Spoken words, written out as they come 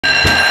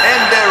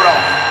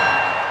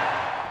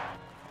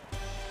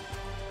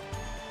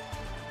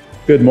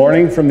Good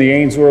morning from the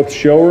Ainsworth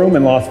showroom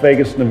in Las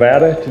Vegas,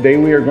 Nevada. Today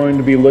we are going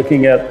to be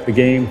looking at the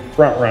game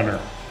Front Runner.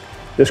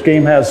 This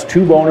game has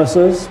two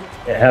bonuses.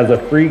 It has a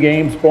free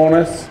games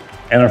bonus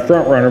and a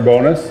Front Runner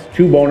bonus,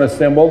 two bonus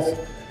symbols.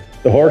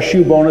 The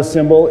horseshoe bonus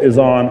symbol is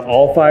on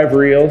all 5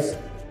 reels.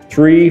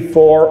 3,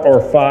 4,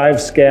 or 5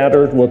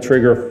 scattered will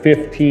trigger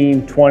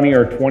 15, 20,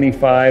 or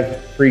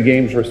 25 free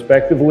games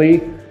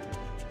respectively.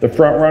 The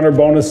Front Runner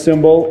bonus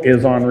symbol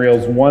is on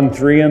reels 1,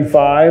 3, and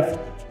 5.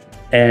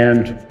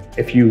 And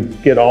if you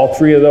get all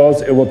 3 of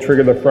those, it will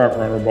trigger the Front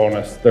Runner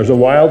bonus. There's a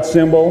wild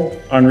symbol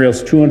on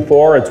reels 2 and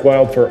 4. It's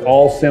wild for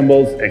all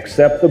symbols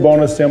except the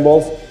bonus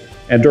symbols.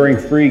 And during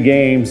free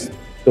games,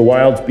 the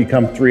wilds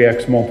become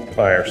 3x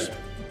multipliers.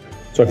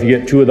 So if you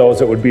get 2 of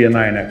those, it would be a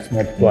 9x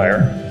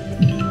multiplier.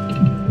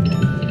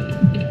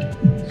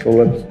 So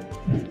let's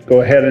go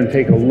ahead and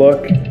take a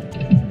look,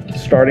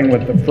 starting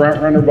with the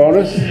Front Runner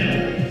bonus.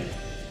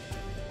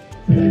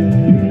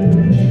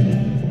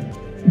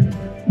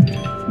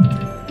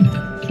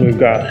 So we've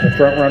got the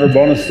Front Runner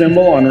bonus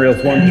symbol on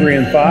reels 1, 3,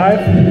 and 5.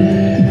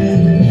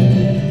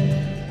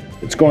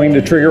 It's going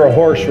to trigger a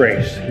horse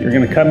race. You're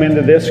going to come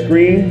into this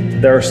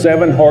screen. There are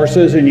 7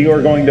 horses and you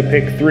are going to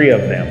pick 3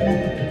 of them.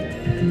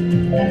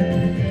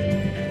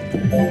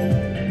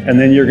 And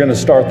then you're going to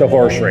start the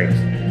horse race.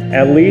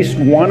 At least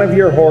one of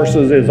your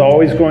horses is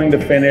always going to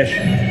finish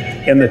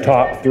in the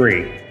top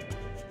 3.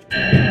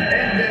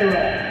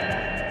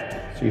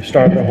 So you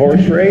start the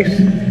horse race,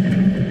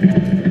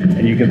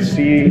 and you can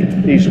see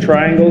these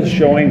triangles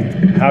showing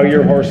how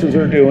your horses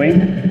are doing.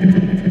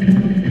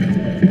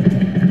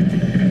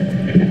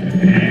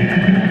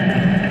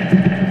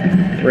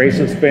 Race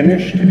is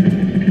finished.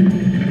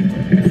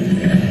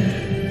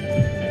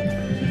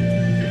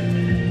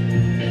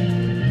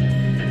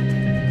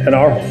 And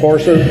our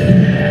horses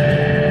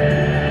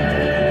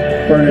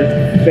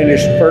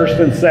finished first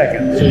and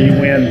second, so you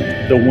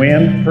win the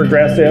win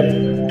progressive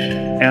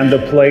and the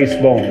place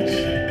bonus.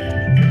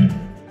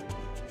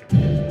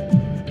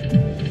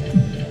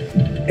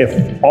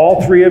 If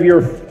all 3 of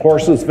your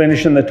horses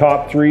finish in the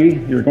top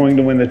 3, you're going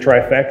to win the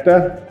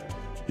trifecta.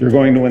 You're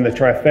going to win the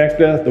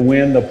trifecta, the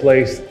win, the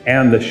place,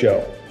 and the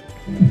show.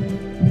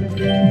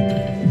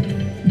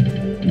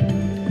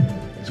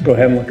 Let's go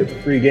ahead and look at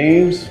the free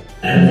games.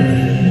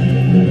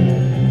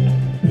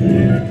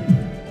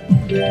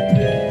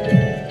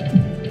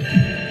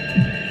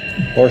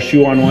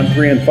 Horseshoe on 1,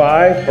 3, and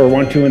 5, or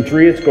 1, 2, and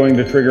 3, it's going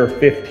to trigger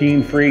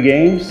 15 free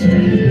games.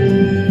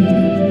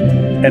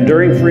 And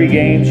during free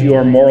games, you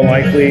are more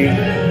likely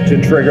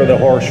to trigger the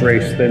horse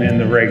race than in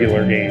the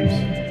regular games.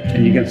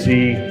 And you can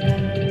see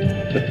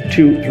the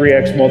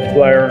 3x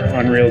multiplier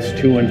on reels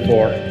 2 and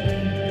 4.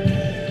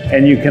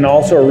 And you can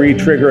also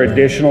re-trigger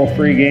additional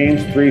free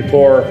games. 3,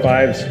 4, or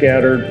 5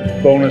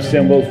 scattered bonus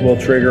symbols will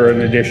trigger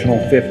an additional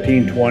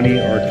 15, 20,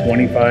 or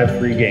 25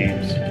 free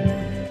games.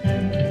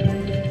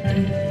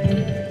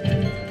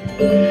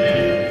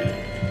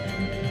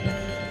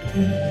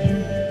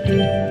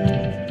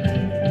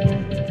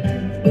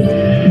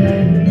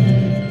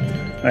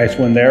 Nice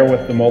one there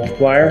with the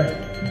multiplier.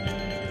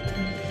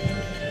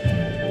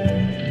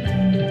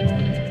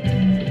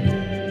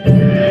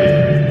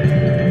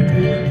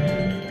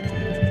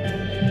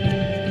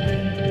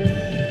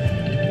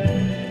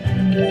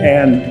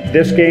 And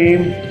this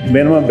game,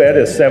 minimum bet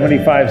is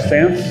 75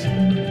 cents.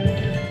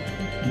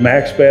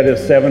 Max bet is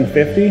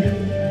 $7.50.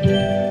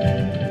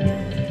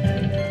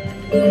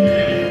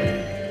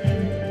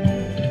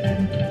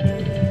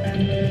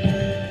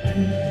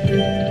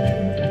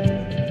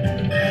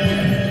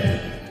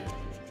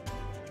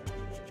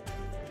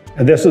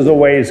 And this is a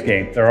ways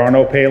game. There are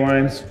no pay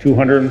lines,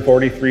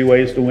 243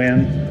 ways to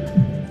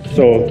win.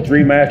 So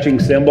 3 matching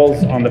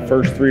symbols on the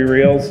first 3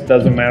 reels,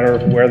 doesn't matter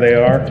where they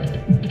are.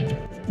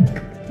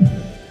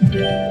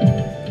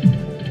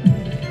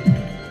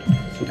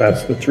 So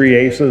that's the 3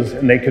 aces,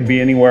 and they could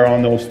be anywhere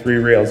on those 3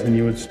 reels and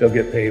you would still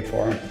get paid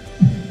for them.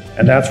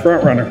 And that's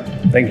Front Runner.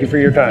 Thank you for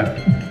your time.